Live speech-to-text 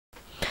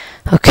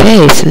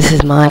Okay, so this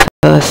is my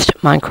first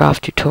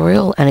Minecraft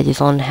tutorial, and it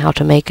is on how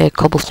to make a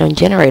cobblestone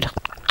generator.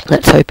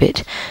 Let's hope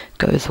it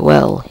goes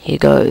well. Here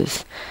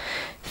goes.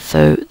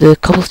 So the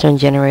cobblestone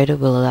generator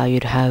will allow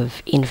you to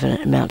have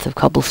infinite amounts of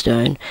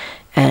cobblestone,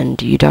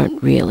 and you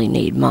don't really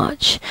need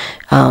much.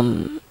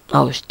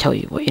 I'll tell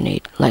you what you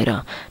need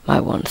later. My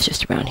one's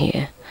just around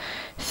here.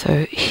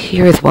 So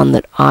here is one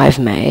that I've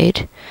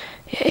made.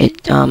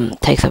 It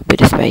takes up a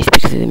bit of space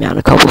because of the amount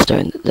of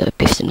cobblestone that the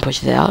piston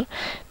pushes out,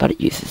 but it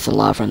uses the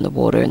lava and the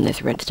water, and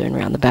there's redstone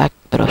around the back,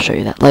 but I'll show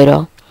you that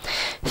later.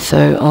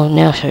 So I'll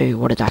now show you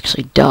what it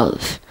actually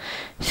does.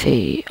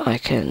 See, I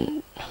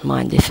can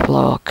mine this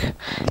block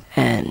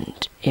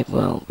and it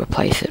will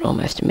replace it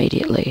almost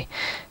immediately.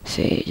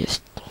 See,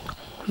 just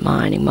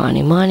mining,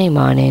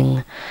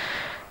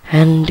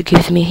 and it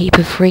gives me a heap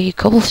of free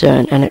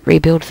cobblestone, and it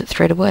rebuilds it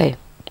straight away.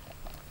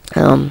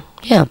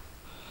 Yeah.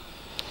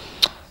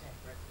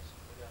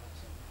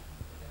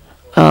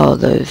 Oh,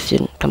 those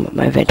didn't come up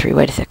my inventory.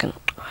 Wait a second.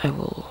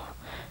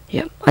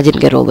 Yep, I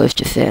didn't get all those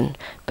just then,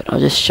 but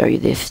I'll just show you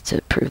this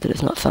to prove that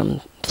it's not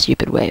some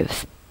stupid way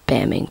of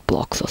spamming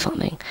blocks or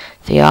something.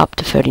 So you're up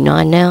to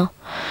 39 now.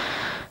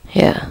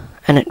 Yeah,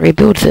 and it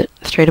rebuilds it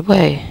straight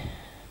away.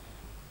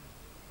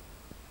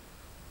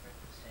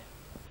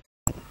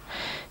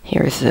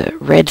 Here is the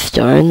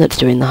redstone that's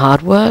doing the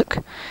hard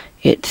work.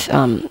 It's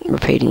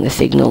repeating the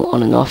signal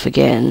on and off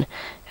again,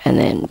 and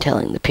then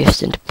telling the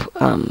piston to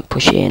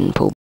push in,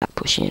 pull back,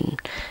 push in,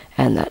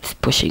 and that's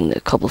pushing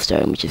the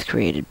cobblestone, which is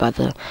created by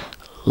the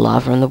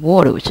lava and the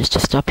water, which is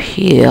just up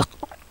here.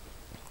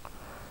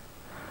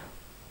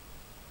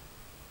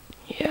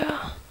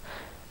 Yeah,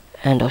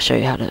 and I'll show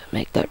you how to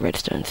make that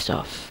redstone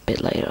stuff a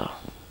bit later.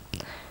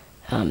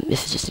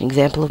 This is just an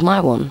example of my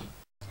one.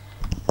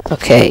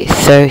 Okay,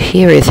 so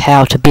here is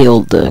how to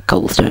build the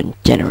cobblestone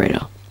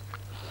generator.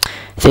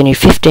 So you need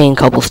 15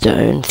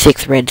 cobblestone,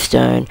 6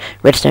 redstone,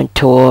 redstone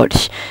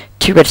torch,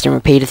 2 redstone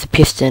repeaters, a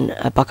piston,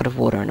 a bucket of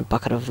water, and a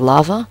bucket of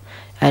lava.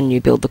 And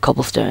you build the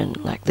cobblestone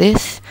like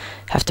this.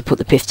 Have to put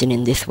the piston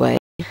in this way,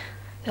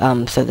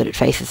 so that it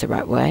faces the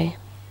right way.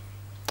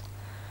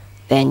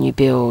 Then you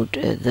build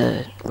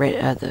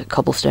the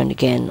cobblestone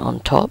again on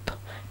top.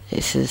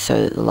 This is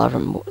so that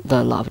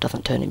the lava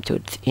doesn't turn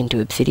into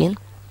obsidian.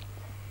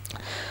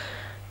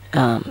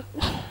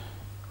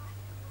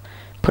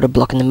 Put a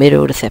block in the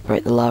middle to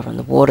separate the lava and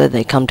the water.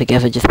 They come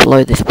together just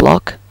below this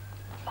block.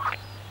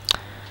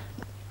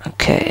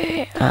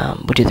 Okay,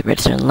 we'll do the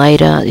redstone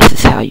later. This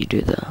is how you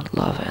do the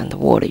lava and the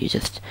water. You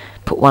just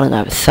put one on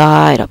either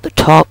side, up the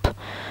top.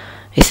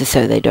 This is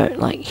so they don't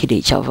like hit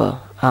each other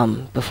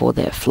before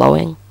they're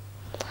flowing.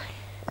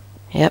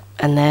 Yep,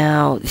 and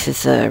now this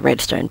is the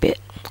redstone bit.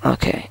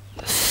 Okay,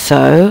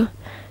 so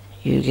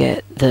you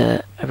get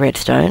the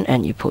redstone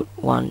and you put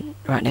one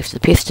right next to the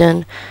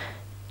piston,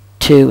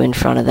 2 in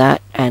front of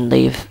that, and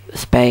leave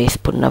space,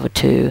 put another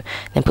 2,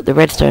 then put the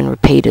redstone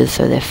repeaters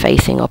so they're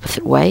facing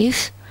opposite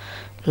ways,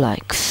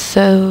 like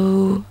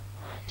so.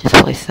 Just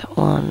place that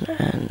one,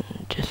 and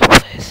just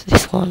place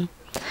this one.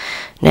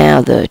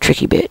 Now the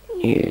tricky bit,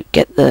 you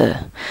get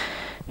the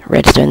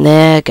redstone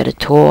there, get a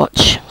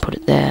torch, put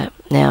it there.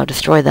 Now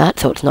destroy that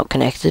so it's not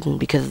connected, and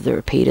because of the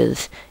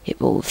repeaters it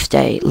will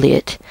stay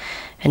lit.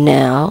 And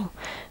now,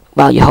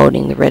 while you're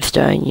holding the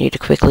redstone, you need to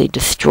quickly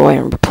destroy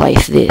and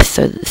replace this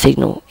so that the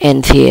signal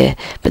ends here,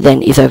 but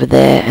then is over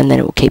there, and then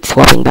it will keep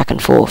swapping back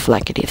and forth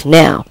like it is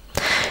now.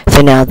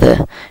 So now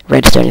the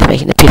redstone is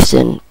making the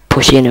piston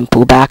push in and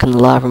pull back, and the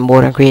lava and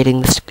water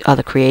creating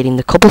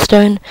the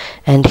cobblestone,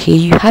 and here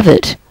you have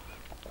it.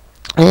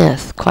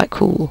 Yes, quite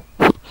cool.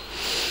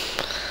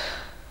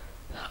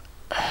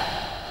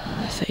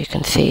 So you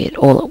can see it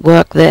all at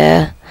work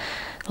there.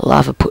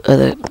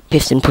 The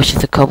piston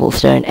pushes the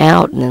cobblestone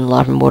out, and then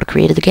lava and water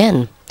created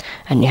again.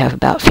 And you have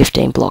about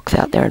 15 blocks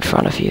out there in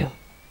front of you.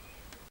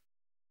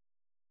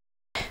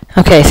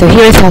 Okay, so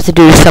here is how to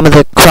do some of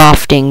the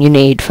crafting you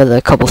need for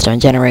the cobblestone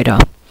generator.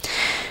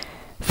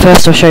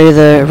 First I'll show you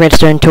the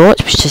redstone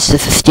torch, which is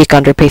just a stick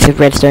under a piece of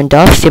redstone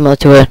dust, similar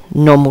to a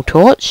normal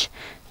torch.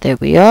 There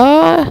we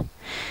are.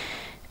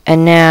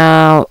 And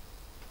now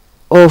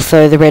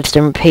also the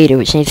redstone repeater,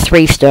 which needs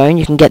 3 stone.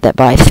 You can get that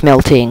by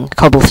smelting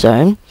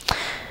cobblestone.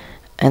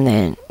 And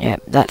then, yeah,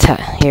 that's how,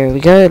 here we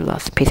go,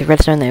 last piece of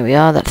redstone, there we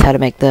are. That's how to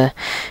make the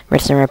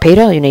redstone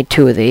repeater. You need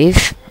 2 of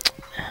these.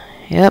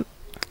 Yep.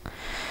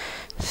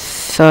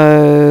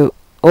 So,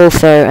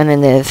 also, and then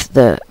there's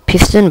the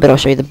piston, but I'll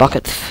show you the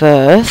buckets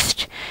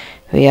first.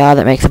 Here we are,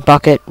 that makes a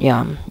bucket.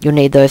 Yeah, you'll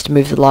need those to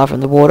move the lava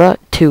and the water.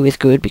 2 is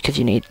good because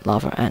you need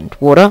lava and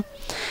water.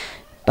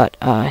 But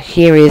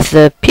here is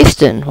the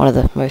piston, one of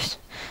the most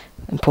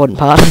important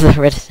parts of the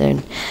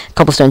redstone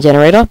cobblestone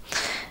generator.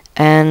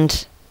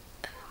 And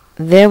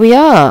there we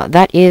are.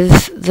 That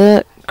is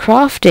the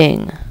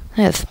crafting.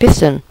 There's the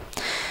piston.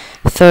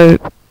 So,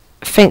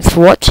 thanks for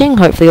watching.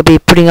 Hopefully I'll be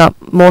putting up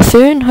more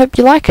soon. Hope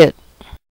you like it.